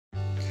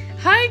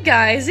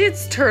guys,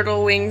 it's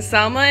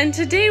TurtleWing-sama, and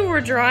today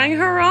we're drawing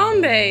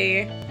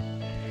Harambe.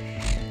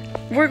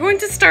 We're going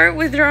to start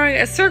with drawing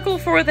a circle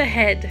for the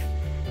head.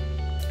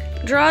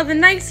 Draw the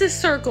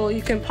nicest circle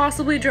you can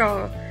possibly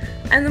draw,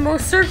 and the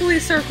most circly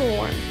circle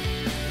one.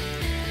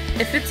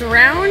 If it's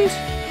round,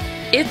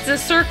 it's a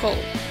circle.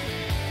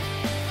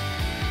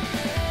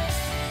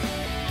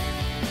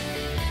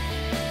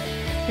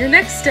 Your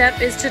next step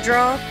is to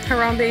draw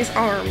Harambe's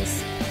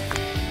arms.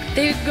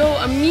 They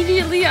go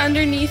immediately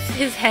underneath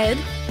his head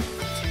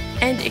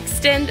and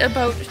extend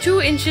about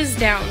 2 inches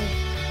down,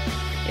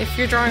 if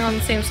you're drawing on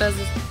the same size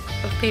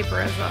of paper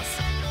as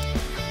us.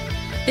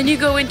 Then you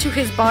go into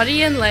his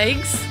body and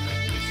legs,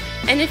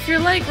 and if you're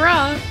like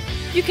Ra,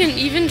 you can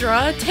even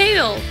draw a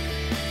tail.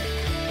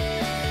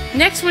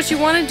 Next, what you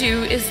want to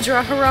do is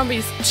draw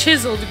Harambe's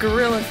chiseled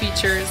gorilla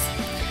features.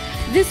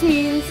 This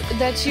means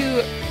that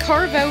you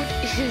carve out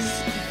his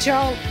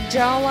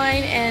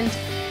jawline and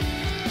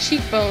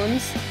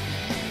cheekbones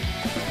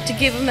to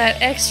give him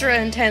that extra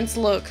intense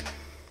look.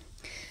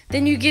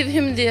 Then you give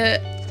him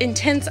the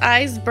intense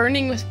eyes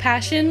burning with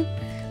passion,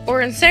 or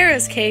in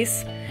Sarah's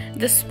case,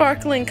 the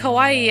sparkling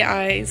kawaii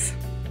eyes.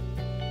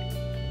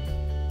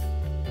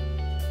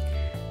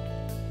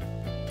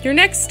 Your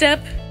next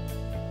step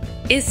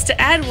is to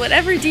add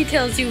whatever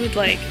details you would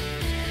like.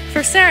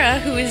 For Sarah,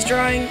 who is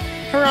drawing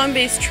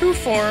Harambe's true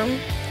form,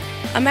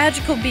 a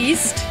magical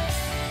beast,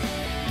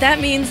 that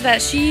means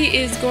that she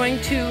is going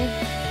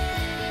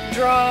to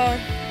draw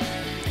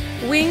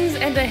wings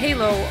and a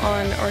halo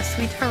on our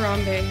sweet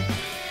Harambe.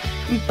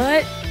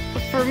 But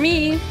for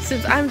me,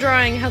 since I'm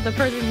drawing how the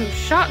person who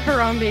shot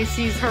Harambe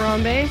sees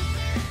Harambe,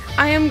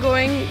 I am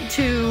going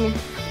to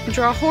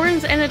draw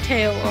horns and a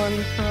tail on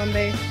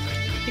Harambe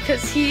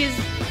because he's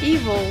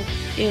evil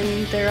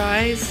in their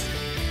eyes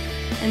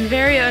and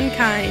very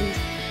unkind.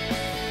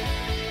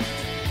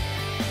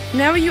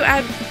 Now you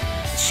add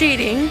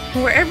shading.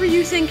 Wherever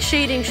you think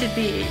shading should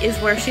be is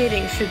where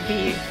shading should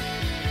be.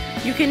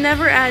 You can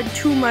never add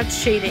too much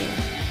shading.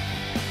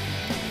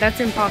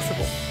 That's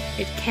impossible.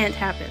 It can't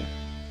happen.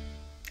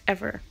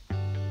 Ever.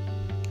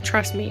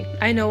 Trust me,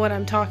 I know what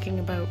I'm talking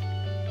about.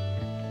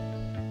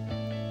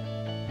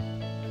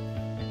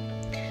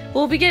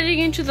 We'll be getting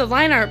into the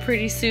line art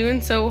pretty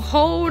soon, so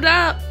hold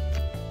up!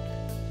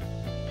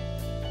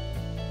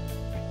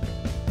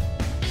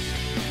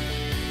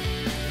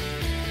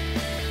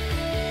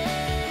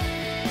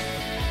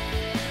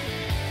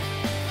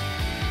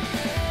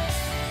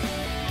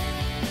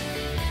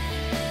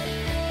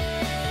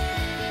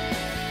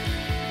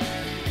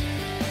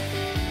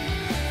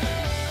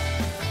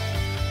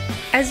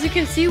 As you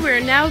can see, we're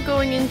now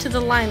going into the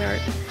line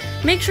art.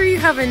 Make sure you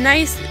have a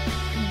nice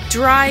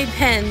dry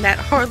pen that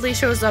hardly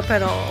shows up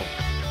at all.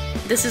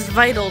 This is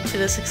vital to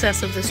the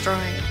success of this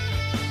drawing.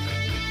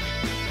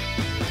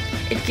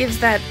 It gives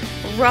that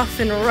rough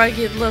and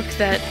rugged look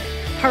that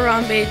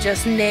Harambe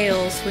just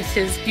nails with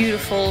his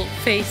beautiful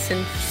face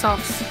and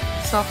soft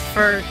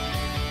fur.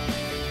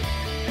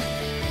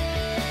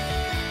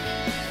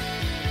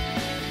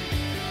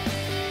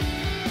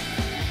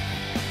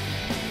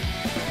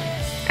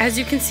 As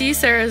you can see,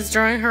 Sarah is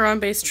drawing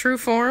Harambe's true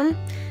form,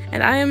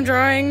 and I am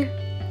drawing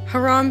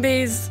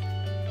Harambe's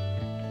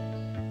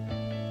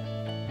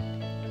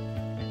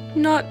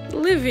not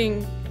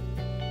living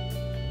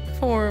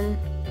form.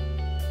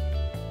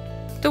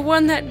 The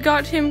one that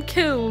got him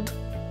killed.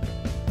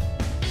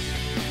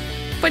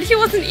 But he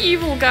wasn't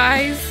evil,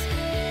 guys.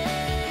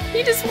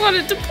 He just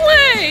wanted to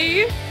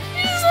play.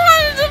 He just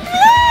wanted to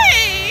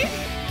play!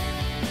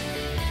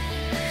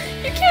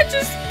 You can't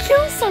just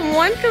kill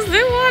someone because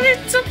they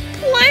wanted to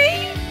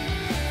play?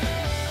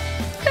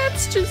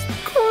 That's just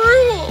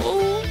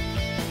cruel.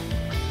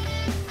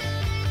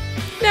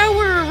 Now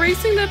we're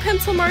erasing the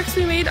pencil marks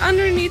we made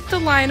underneath the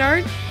line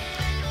art,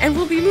 and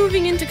we'll be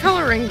moving into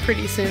coloring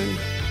pretty soon.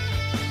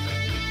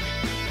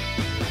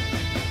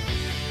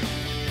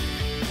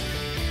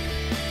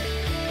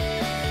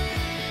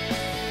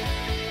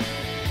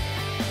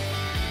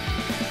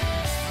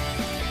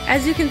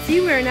 As you can see,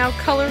 we are now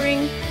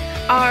coloring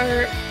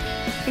our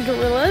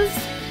gorillas.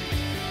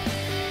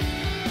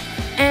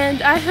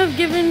 And I have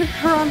given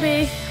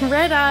Harambe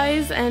red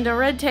eyes and a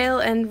red tail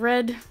and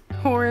red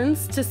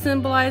horns to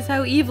symbolize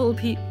how evil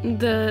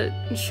the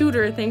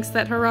shooter thinks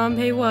that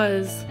Harambe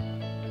was.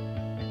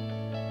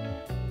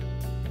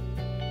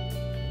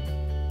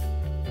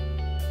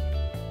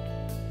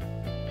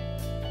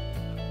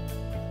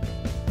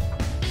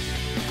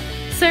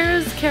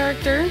 Sarah's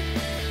character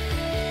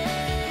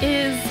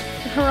is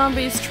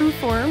Harambe's true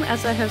form,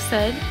 as I have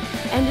said,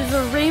 and is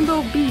a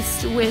rainbow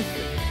beast with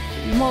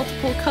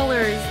multiple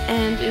colors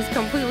and is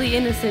completely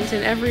innocent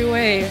in every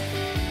way.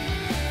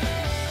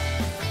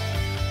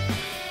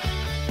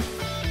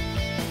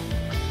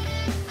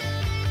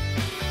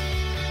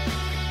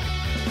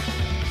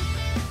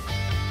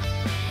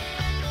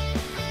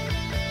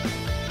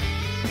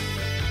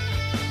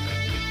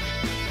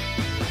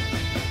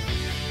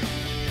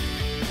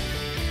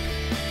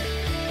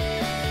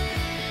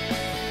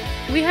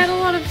 We had a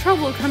lot of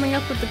trouble coming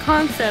up with the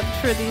concept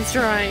for these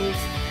drawings.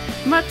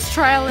 Much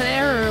trial and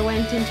error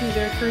went into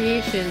their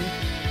creation.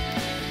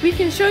 We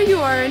can show you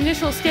our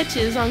initial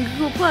sketches on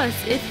Google Plus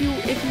if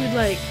you'd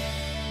like.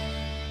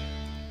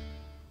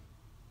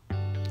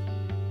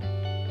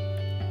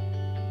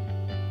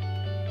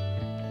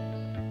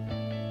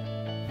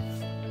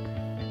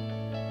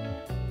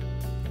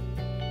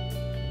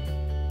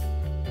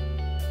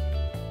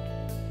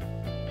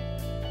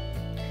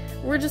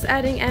 We're just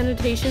adding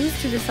annotations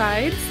to the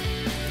sides,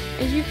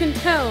 and you can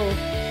tell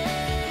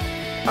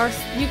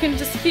you can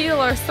just feel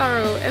our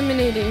sorrow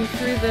emanating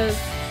through the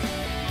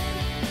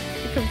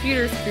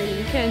computer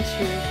screen, can't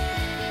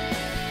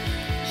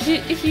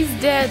you? He's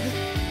dead,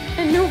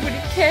 and nobody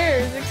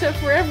cares except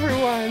for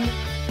everyone.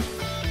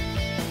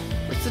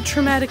 It's a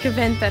traumatic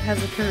event that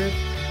has occurred.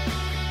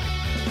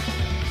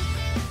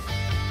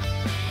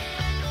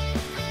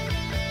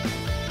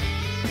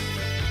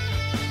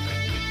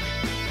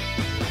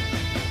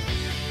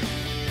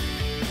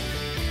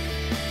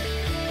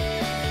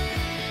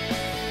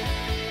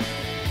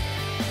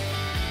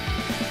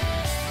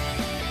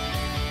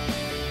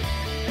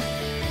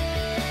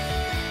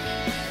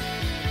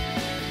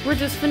 We're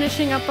just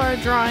finishing up our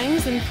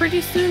drawings, and pretty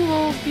soon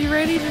we'll be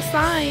ready to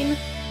sign.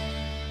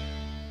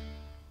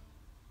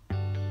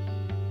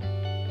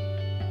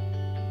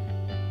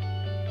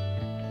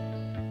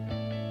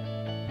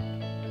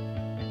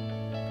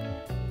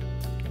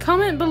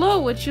 Comment below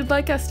what you'd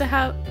like us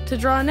to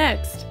draw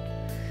next.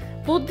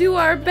 We'll do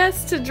our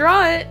best to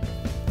draw it.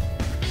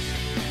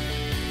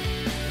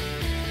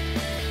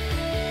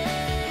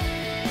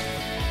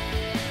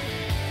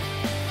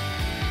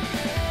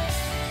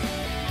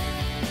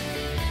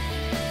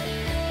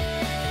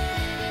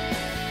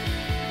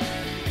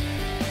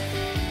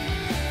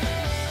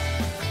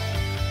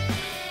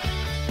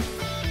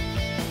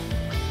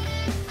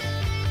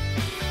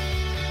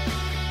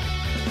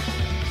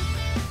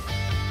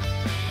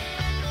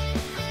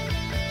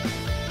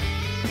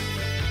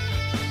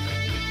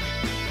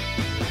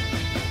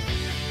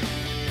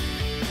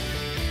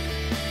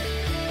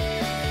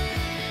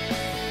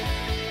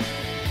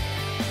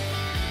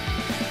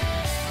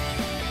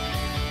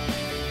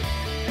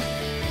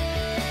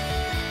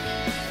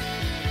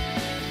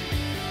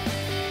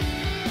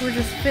 We're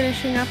just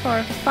finishing up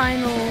our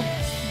final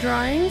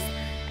drawings,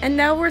 and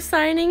now we're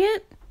signing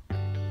it.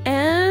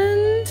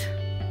 And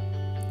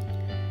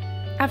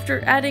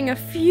after adding a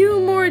few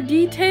more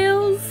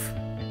details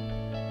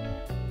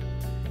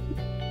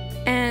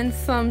and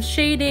some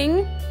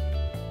shading,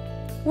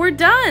 we're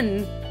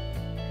done.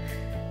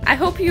 I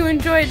hope you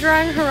enjoyed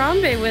drawing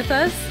Harambe with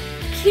us.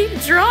 Keep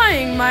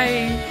drawing,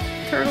 my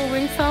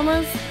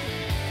TurtleWing-samas.